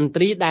ចជាឥន្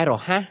ទ្រីដែលរ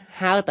ហ័ស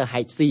ហើរទៅ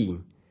ហែកស៊ី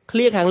ឃ្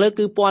លាខាងលើ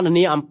គឺពណ៌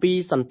នាអំពី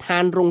សន្តា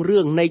នរុងរឿ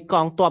ងនៃក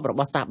ងទ័ពរប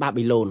ស់សាសបា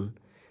ប៊ីឡូន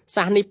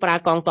សាសនេះប្រើ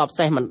កងទ័ព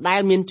សេះមិនដែ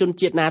លមានជន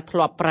ជាតិណាធ្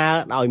លាប់ប្រើ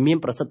ដោយមាន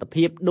ប្រសិទ្ធ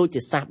ភាពដូច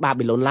ជាសាសបា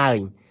ប៊ីឡូនឡើយ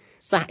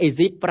សាសអេ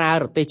ស៊ីបប្រើ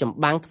រទេះចម្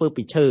បាំងធ្វើ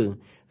ពីឈើ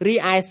រី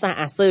ឯសាស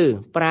អាសឺ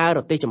ប្រើរ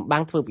ទេះចម្បាំ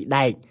ងធ្វើពី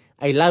ដែក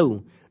ឥឡូវ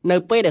នៅ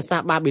ពេលដែលសា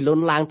សបាប៊ីឡូន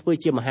ឡើងធ្វើ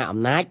ជាមហាអំ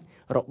ណាច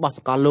របស់ស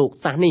កលលោក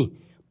សាសនេះ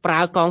ប្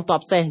រើកងទ័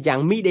ពសេះយ៉ាង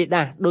មីដេ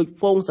ដាសដូច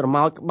ហ្វូងស្រ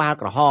មោចក្បាល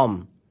ក្រហម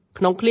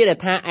ក្នុងឃ្លាដែល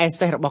ថាឯ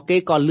សេះរបស់គេ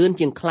ក៏លឿន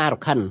ជាងខ្លារ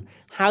ខិន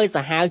ហើយ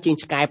សាហាវជាង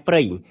ឆ្កែព្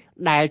រៃ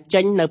ដែល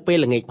ចេញនៅពេល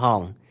ល្ងាចផង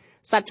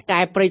សត្វឆ្កែ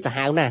ព្រៃសា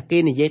ហាវណាស់គេ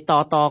និយាយត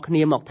គ្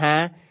នាមកថា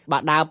បើ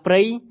ដើរព្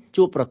រៃ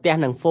ជួបប្រទះ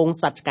នឹងហ្វូង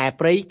សត្វឆ្កែ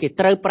ព្រៃគេ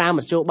ត្រូវប្រើម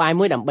ធ្យោបាយ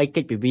មួយដើម្បី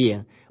គេចពីវា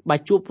បើ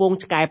ជួបហ្វូង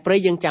ឆ្កែព្រៃ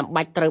យើងចាំ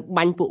បាច់ត្រូវ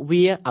បាញ់ពួក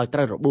វាឲ្យត្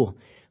រូវរបួស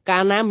កា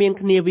លណាមាន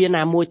គ្នាវា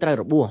ណាមួយត្រូវ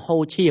របួសហូ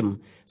រឈាម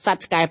សត្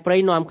វឆ្កែព្រៃ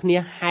នាំគ្នា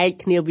ហែក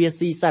គ្នាវា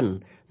ស៊ីសិន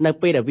នៅ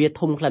ពេលដែលវា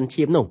ធំក្លិន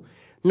ឈាមនោះ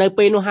នៅ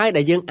ពេលនោះហើយ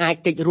ដែលយើងអាច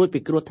គេចរួចពី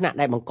គ្រោះថ្នាក់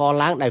ដែលបង្ក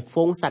ឡើងដោយហ្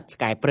វូងសត្វឆ្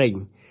កែព្រៃ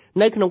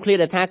នៅក្នុងឃ្លា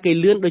ដែលថាគេ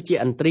លឿនដូចជា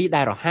ឥន្ទ្រី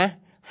ដែលរហ័ស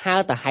ហើ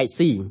រទៅហែក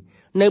ស៊ី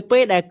នៅពេ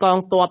លដែលកង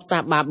ទ័ពសា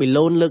សបាប៊ី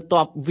ឡូនលើក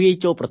ទ័ពវាយ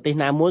ចូលប្រទេស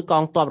ណាមួយក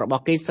ងទ័ពរប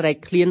ស់គេស្រែក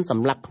ឃ្លានស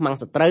ម្លាប់ខ្មាំង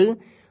សត្រូវ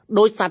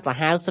ដោយសត្វសា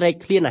ហាវស្រែក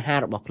ឃ្លានអាហារ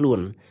របស់ខ្លួន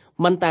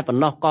មិនតែប៉ុ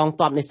ណ្ណោះកង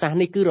ទ័ពនៃសាស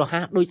នេះគឺរហ័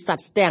សដូចស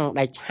ត្វស្ទាំង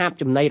ដែលឆាប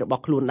ចំណីរប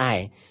ស់ខ្លួនដែរ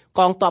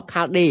កងទ័ព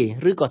ខាល់ដេ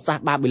ឬក៏សាស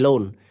បាប៊ីឡូ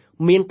ន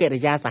មានកិរិ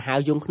យាសាហាវ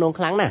យង់ឃ្នង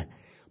ខ្លាំងណាស់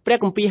ព្រះ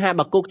គម្ពីរហា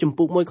បាគុកជំ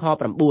ពូក1ខ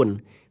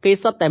9គេ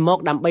សុទ្ធតែមក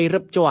ដើម្បីរឹ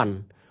បជាន់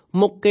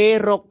មុខគេ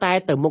រកតែ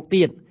ទៅមុខ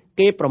ទៀត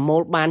គេប្រមូ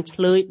លបានឆ្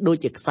លើយដូច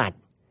ជាខ្សាច់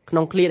ក្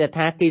នុងឃ្លាដែល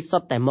ថាគេសុ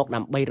ទ្ធតែមកដើ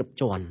ម្បីរឹប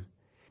ជាន់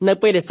នៅ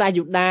ពេលដែលសាស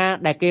យូដា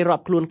ដែលគេរា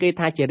ប់ខ្លួនគេ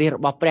ថាជារាជរ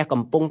បស់ព្រះ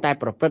កំពុងតែ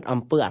ប្រព្រឹត្តអំ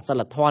ពើអសិ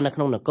លធម៌នៅក្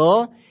នុងនគរ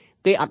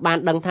គេអត់បាន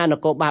ដឹងថាន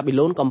គរបាប៊ី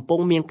ឡូនកំពុង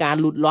មានការ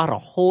លូតលាស់រ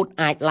ហូត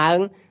អាចឡើង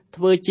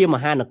ធ្វើជាម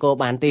ហានគរ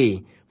បានទេ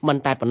មិន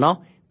តែប៉ុណ្ណោះ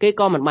គេ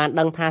ក៏មិនបាន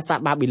ដឹងថាសាស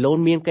បាប៊ីឡូន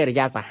មានកិរិ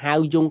យាសាហាវ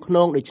យង់ឃ្ន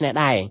ងដូចនេះ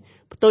ដែរ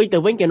ផ្ទុយទៅ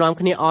វិញគេនាំ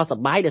គ្នាអស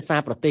ប្បាយដោយសា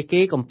រប្រទេស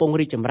គេកំពុង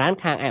រីកចម្រើន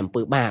ខាងឯអំ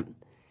ពើបាប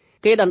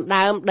គេដណ្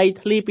ដើមដី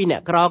ធ្លីពីអ្ន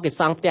កក្រគេ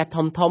សង់ផ្ទះ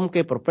ធំៗ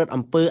គេប្រព្រឹត្ត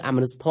អំពើអម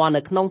នុស្សធម៌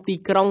នៅក្នុងទី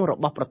ក្រុងរ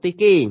បស់ប្រទេស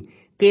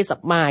គេស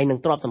ប្បាយនឹង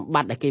ទ្រព្យសម្ប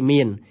ត្តិដែលគេ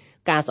មាន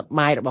ការសប្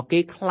បាយរបស់គេ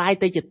คล้าย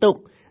ទៅជាទុក្ខ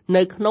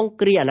នៅក្នុង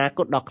គ្រាអនាគ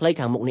តដ៏ខ្លី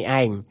ខាងមុខនេះ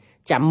ឯង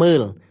ចាំមើ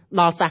ល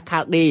ដល់សាសខា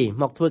ល់ដេ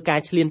មកធ្វើការ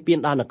ឈ្លានពាន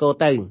ដល់នគរ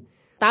ទៅ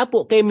តើពួ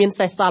កគេមាន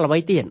សេះសល់អ្វី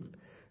ទៀត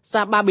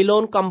សាសបាប៊ីឡូ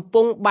នកំ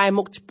ពុងបែរ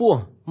មុខឆ្ពោះ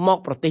មក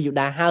ប្រទេសយូ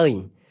ដាហើយ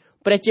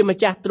ព្រះជាម្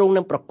ចាស់ទ្រង់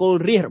នឹងប្រគល់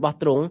រាជរបស់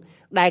ទ្រង់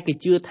ដែលគេ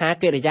ជឿថា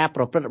កិរិយា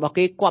ប្រព្រឹត្តរបស់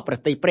គេគប់ប្រ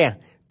តិព្រះ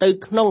ទៅ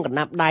ក្នុងកណ្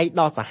ដាប់ដៃ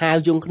ដ៏សាហាវ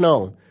យង់ឃ្នង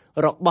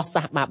របស់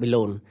សាសបាប៊ី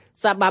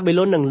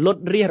ឡូននឹងលុត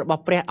រាជរប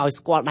ស់ព្រះឲ្យ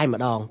ស្គាល់ដៃ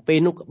ម្ដងពេល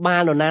នោះក្បា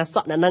លនរណាស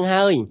ក់អ្នកនឹង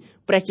ហើយ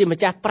ព្រះជាម្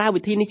ចាស់ប្រើ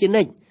វិធីនេះជា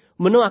និច្ច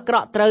មនុស្សអាក្រ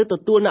ក់ត្រូវទ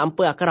ទួលនៅអំ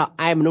ពើអាក្រក់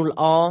ឯមនុស្សល្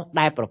អ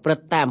ដែលប្រព្រឹ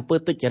ត្តតែអំពើ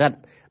ទុច្ចរិត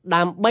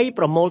ដើម្បី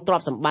ប្រមូលទ្រ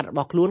ព្យសម្បត្តិរប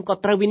ស់ខ្លួនក៏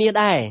ត្រូវវិនាស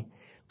ដែរ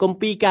គម្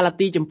ពីរកាឡា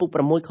ទីជំពូក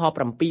6ខ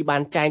7បា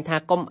នចែងថា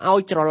កុំឲ្យ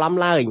ច្រឡំ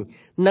ឡើយ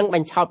នឹងប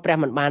ញ្ឆោតព្រះ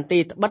មិនបានទេ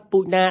ត្បិតពូ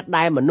ជណា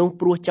ដែលមនុស្ស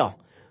ព្រោះចោះ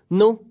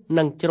នោះ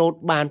នឹងច្រូត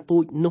បានពូ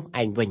ជនោះ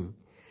ឯងវិញ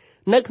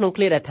នៅក្នុង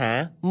ឃ្លាដែលថា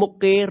មុខ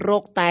គេរ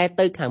កតែ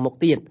ទៅខាងមុខ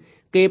ទៀត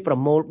គេប្រ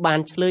មូលបាន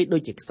ឆ្លើយដូ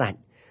ចជាខ្សាច់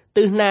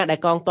ទិសណាដែល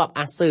កងទ័ព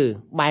អាស៊ើ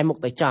បែរមុខ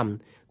ទៅចំ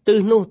ទិស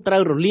នោះត្រូ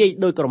វរលាយ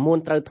ដោយក្រមួន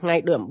ត្រូវថ្ងៃ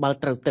ដោយអំបិល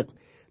ត្រូវទឹក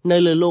នៅ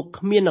លើលោក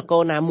គ្មាននគ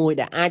រណាមួយ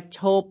ដែលអាចឈ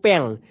រពាំ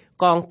ង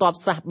កងទ័ព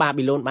សាសបា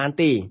ប៊ីឡូនបាន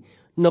ទេ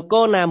នគ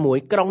រណាមួយ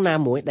ក្រុងណា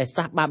មួយដែល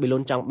សាសបាប៊ីឡូ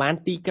នចង់បាន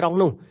ទីក្រុង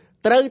នោះ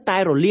ត្រូវតែ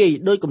រលាយ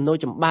ដោយគំនោ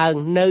ចម្បាំង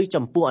នៅ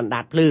ចំពោះអណ្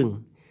ដាតភ្លើង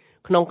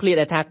ក្នុងឃ្លា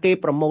ដែលថាគេ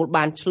ប្រមូល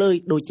បានឆ្លើយ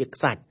ដូចជា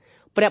ខ្សាច់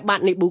ព្រះបាទ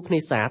នេប៊ូខនេ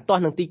សាទា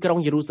ស់នឹងទីក្រុង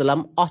យេរូសាឡឹម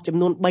អស់ចំ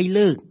នួន3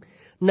លើក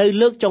នៅ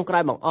លើកចុងក្រោ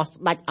យបង្អស់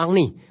ស្ដេចអង្គ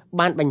នេះ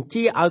បានបញ្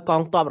ជាឲ្យក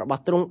ងទ័ពរប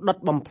ស់ទ្រង់ដុត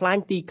បំផ្លាញ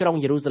ទីក្រុង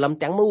យេរូសាឡឹម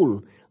ទាំងមូល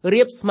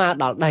រៀបស្មើ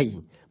ដល់ដី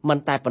មិន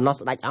តែប៉ុណ្ណោះ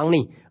ស្ដេចអង្គ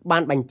នេះបា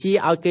នបញ្ជា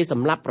ឲ្យគេស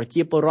ម្លាប់ប្រ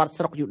ជាពលរដ្ឋ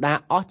ស្រុកយូដា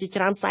អស់ជា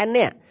ច្រើនសែន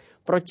នាក់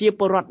ប្រជា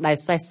ពលរដ្ឋដែល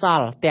សេសស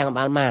ល់ទាំង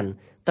បាល់ម៉ាន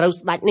ត្រូវ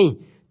ស្ដេចនេះ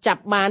ចា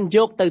ប់បានយ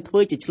កទៅធ្វើ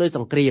ជាឆ្លើយស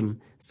ង្គ្រាម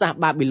សាស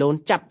បាប៊ីឡូន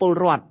ចាប់ពល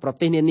រដ្ឋប្រ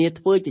ទេសនានា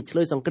ធ្វើជាឆ្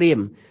លើយសង្គ្រាម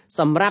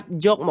សម្រាប់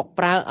យកមក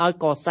ប្រើឲ្យ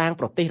កសាង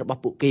ប្រទេសរប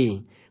ស់ពួកគេ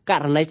ក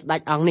រណីស្ដេ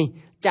ចអង្គនេះ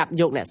ចាប់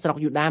យកអ្នកស្រុក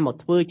យូដាមក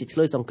ធ្វើជាឆ្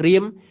លើយសង្គ្រា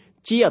ម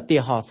ជាឧទា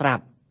ហរណ៍ស្រា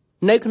ប់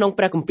នៅក្នុង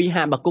ព្រះគម្ពីរ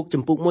ហាបាគុក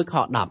ចំពុក1ខ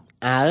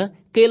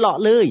10គេលក់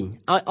លើយ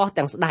ឲ្យអស់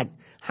ទាំងស្ដេច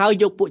ហើយ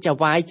យកពួកចៅ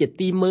វាយជា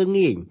ទីមើល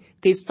ងាយ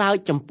គេសើច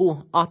ចំពោះ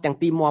អស់ទាំង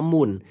ទីមាំ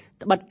មួន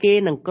ត្បិតគេ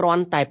នឹងគ្រា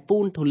ន់តែពូ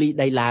នធូលី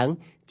ដីឡើង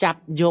ចាប់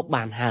យក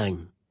បានហើយ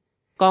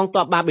កង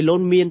ទ័ពបាប៊ីឡូ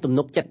នមានទំ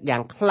នុកចិត្តយ៉ា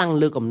ងខ្លាំង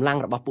លើកម្លាំង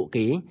របស់ពួក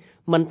គេ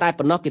មិនតែ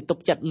ប៉ុណ្ណោះគេទុក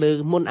ចិត្តលើ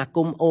មន្តអាគ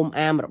មអូម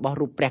អាមរបស់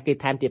រូបព្រះគេ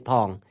ថែមទៀតផ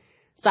ង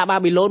សាសបា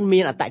ប៊ីឡូនមា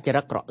នអត្តច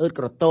រិតក្រអឺត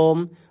ក្រទម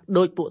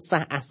ដោយពួកសា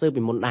សអាស៊ើ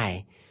ពីមុនដែរ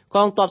ក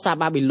ងទ័ពសាស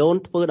បាប៊ីឡូន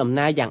ធ្វើដំ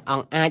ណើរយ៉ាងអ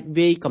ង់អាច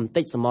វាយកំ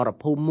ទេចសមរ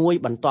ភូមិមួយ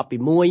បន្ទាប់ពី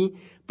មួយ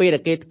ពេលដែ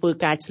លគេធ្វើ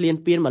ការឈ្លាន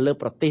ពានមកលើ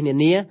ប្រទេសនា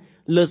នា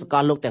លើសក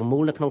លលោកទាំងមូ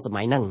លនៅក្នុងស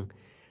ម័យហ្នឹង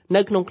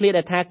នៅក្នុងឃ្លា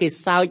ដែលថាគេ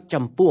សើច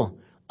ចំពោះ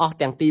អស់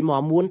ទាំងទី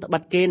មាំមួនត្បិ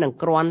តគេនឹង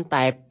គ្រាន់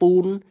តែពូ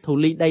នធូ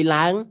លីដី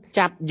ឡើង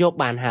ចាប់យក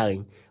បានហើយ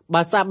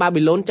បើសាសបា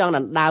ប៊ីឡូនចង់ដ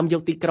ណ្ដើមយ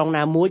កទីក្រុង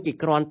ណាមួយគេ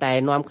គ្រាន់តែ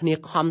នាំគ្នា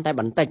ខំតែ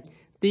បន្តិច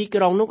ទី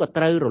ក្រុងនោះក៏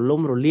ត្រូវរ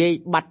លំរលាយ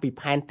បាត់ពី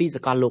ផែនទីស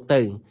កលលោក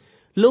ទៅ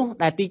លុះ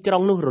ដែលទីក្រុ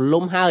ងនោះរ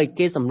លំហើយ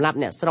គេសម្លាប់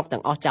អ្នកស្រុក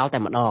ទាំងអស់ចោលតែ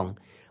ម្ដង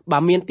បើ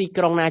មានទី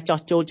ក្រុងណាចោះ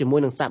ចូលជាមួយ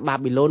នឹងសាសបា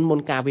ប៊ីឡូនមុន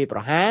ការវាយប្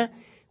រហារ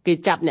គេ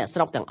ចាប់អ្នកស្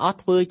រុកទាំងអស់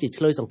ធ្វើជា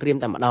ឆ្លើយសង្គ្រាម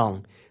តែម្ដង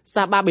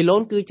សាសបាប៊ីឡូ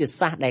នគឺជា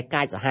សាសដែល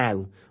កាចសាហាវ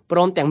ព្រ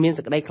មទាំងមាន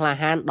សេចក្តីក្លា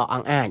ហានដ៏អ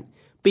ង់អាច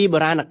ពីបុ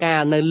រាណកា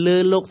លនៅលើ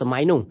លោកសម័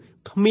យនោះ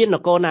គ្មានន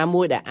គរណា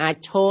មួយដែលអាច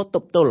ឈរទ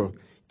ប់ទល់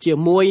ជា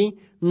មួយ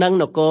នឹង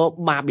នគរ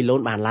បាប៊ីឡូ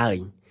នបានឡើយ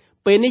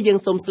ពេលនេះយើង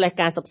សូមស្លេះ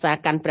ការសិក្សា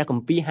កាន់ព្រះគ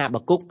ម្ពីរហា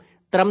បាគុក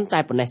ត្រឹមតែ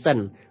ប៉ុណ្ណេះសិន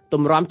ទ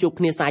ម្រាំជួប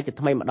គ្នាសាយជា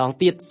ថ្មីម្ដង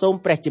ទៀតសូម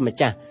ព្រះជាម្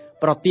ចាស់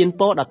ប្រទាន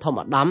ពរដ៏ធំ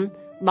ឧត្តម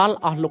ដល់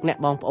អស់លោកអ្នក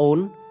បងប្អូន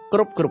គ្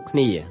រប់គ្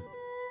នា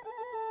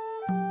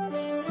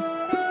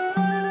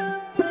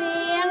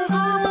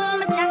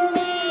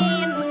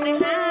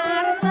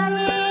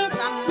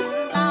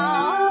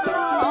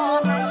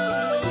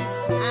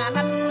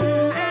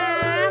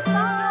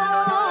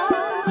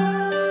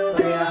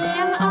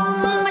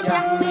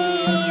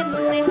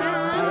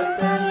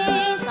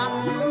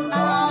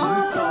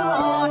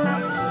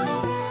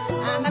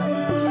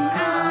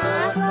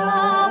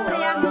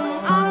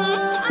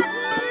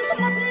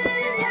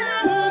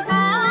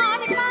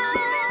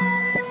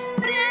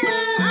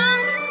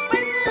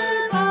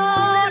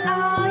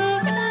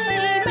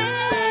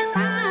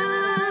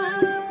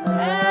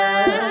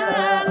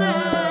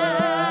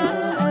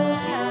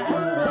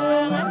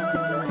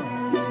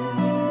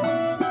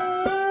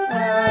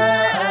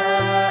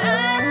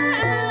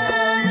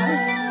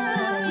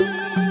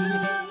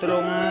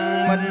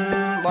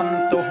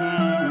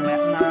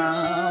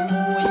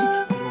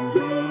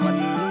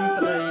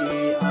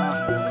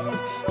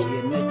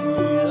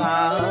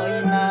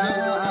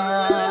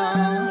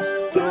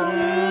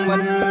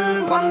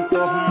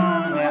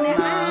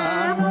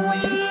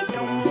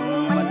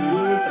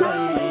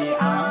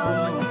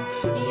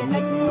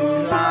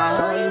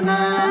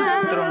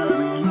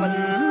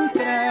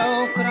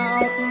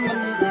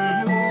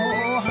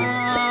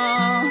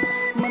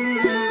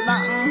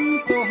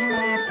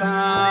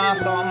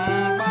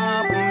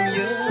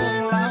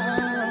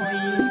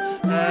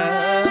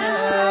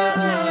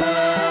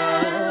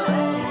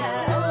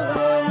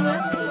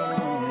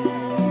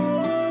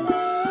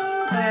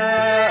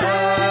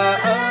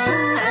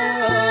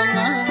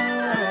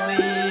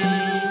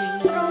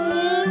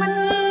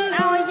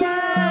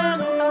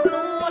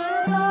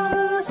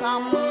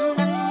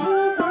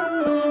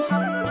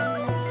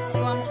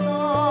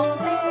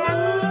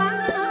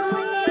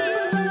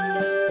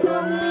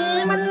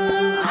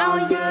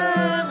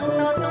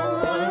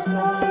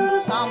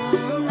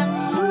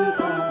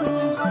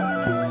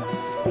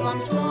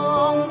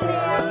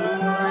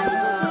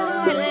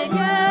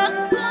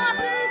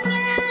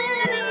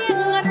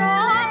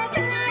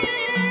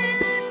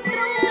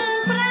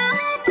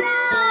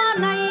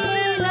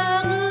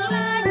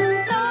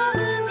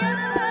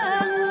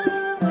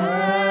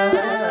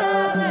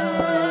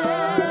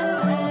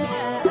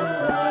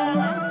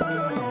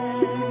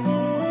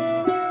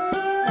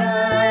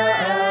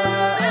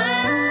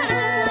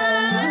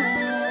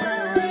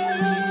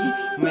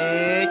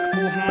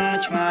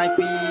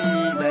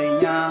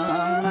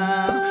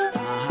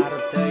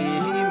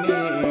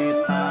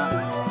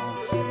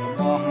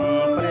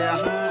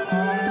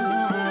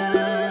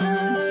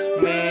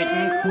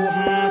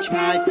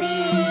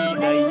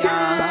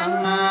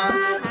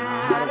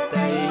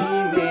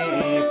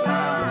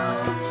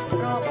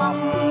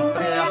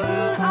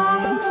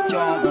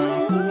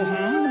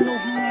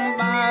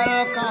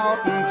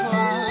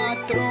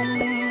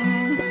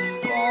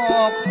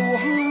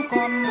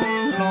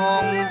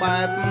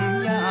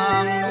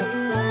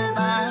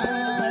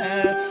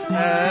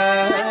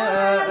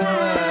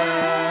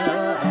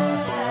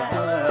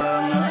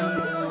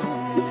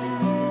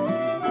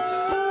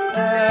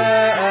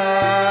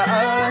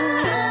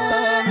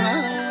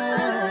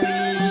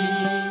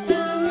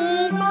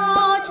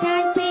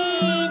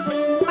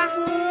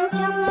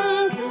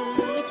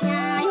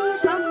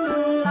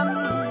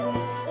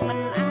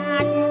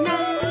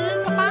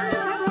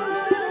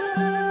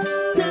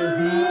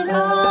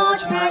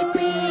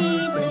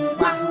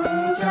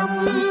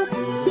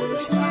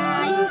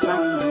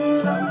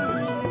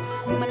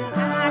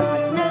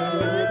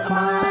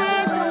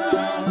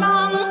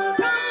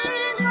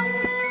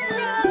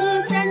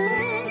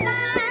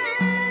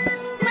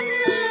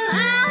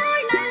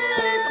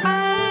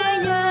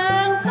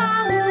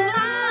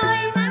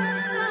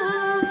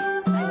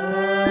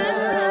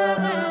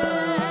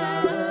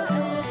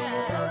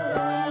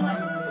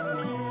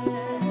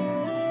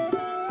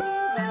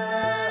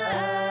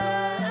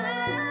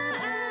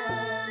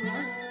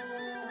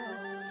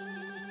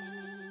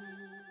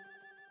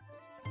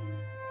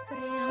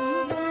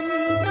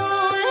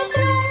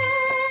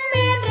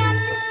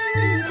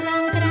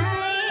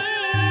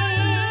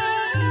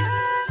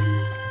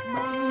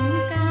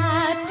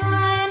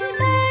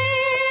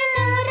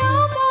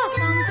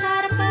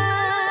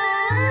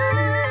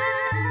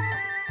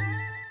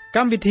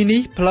កម្មវិធី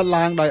នេះផលិត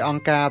ឡើងដោយអ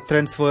ង្គការ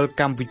Transworld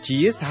កម្ពុជា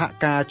សហ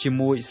ការជា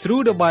មួយ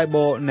Through the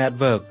Bible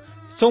Network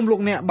សូមលោក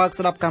អ្នកបើក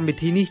ស្ដាប់កម្មវិ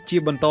ធីនេះជា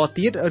បន្ត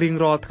ទៀតរៀង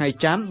រាល់ថ្ងៃ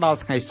ច័ន្ទដល់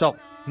ថ្ងៃសុក្រ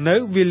នៅ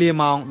វេលា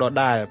ម៉ោងដ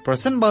ដែលប្រ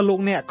សិនបើលោក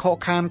អ្នកខក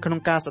ខានក្នុង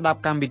ការស្ដាប់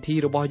កម្មវិធី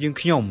របស់យើង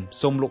ខ្ញុំ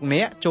សូមលោកអ្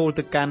នកចូល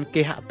ទៅកាន់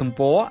គេហទំ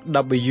ព័រ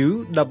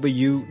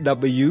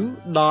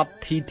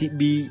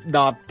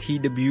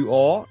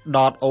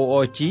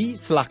www.ttb.twr.org/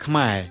 ខ្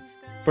មែរ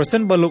ប្រសិ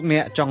នបើលោកអ្ន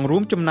កចង់រួ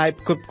មចំណែក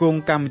ផ្គត់ផ្គង់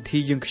កម្មវិធី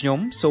យើងខ្ញុំ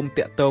សូម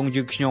តាក់ទង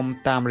យើងខ្ញុំ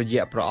តាមរ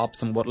យៈប្រអប់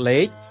សម្បត្តិលេ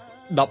ខ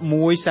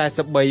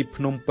1143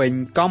ភ្នំពេញ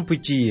កម្ពុ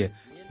ជា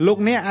លោក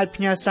អ្នកអាច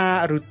ផ្ញើសា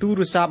រឬទូ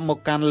រស័ព្ទមក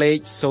កាន់លេខ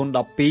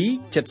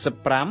012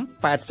 75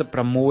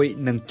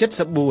 86 និង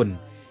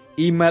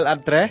 74 Email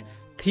address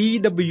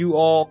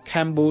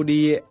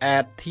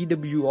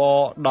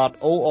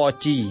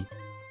twrcambodia@twr.org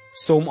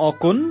សូមអរ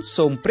គុណ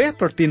សូមព្រះ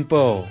ប្រទានព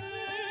រ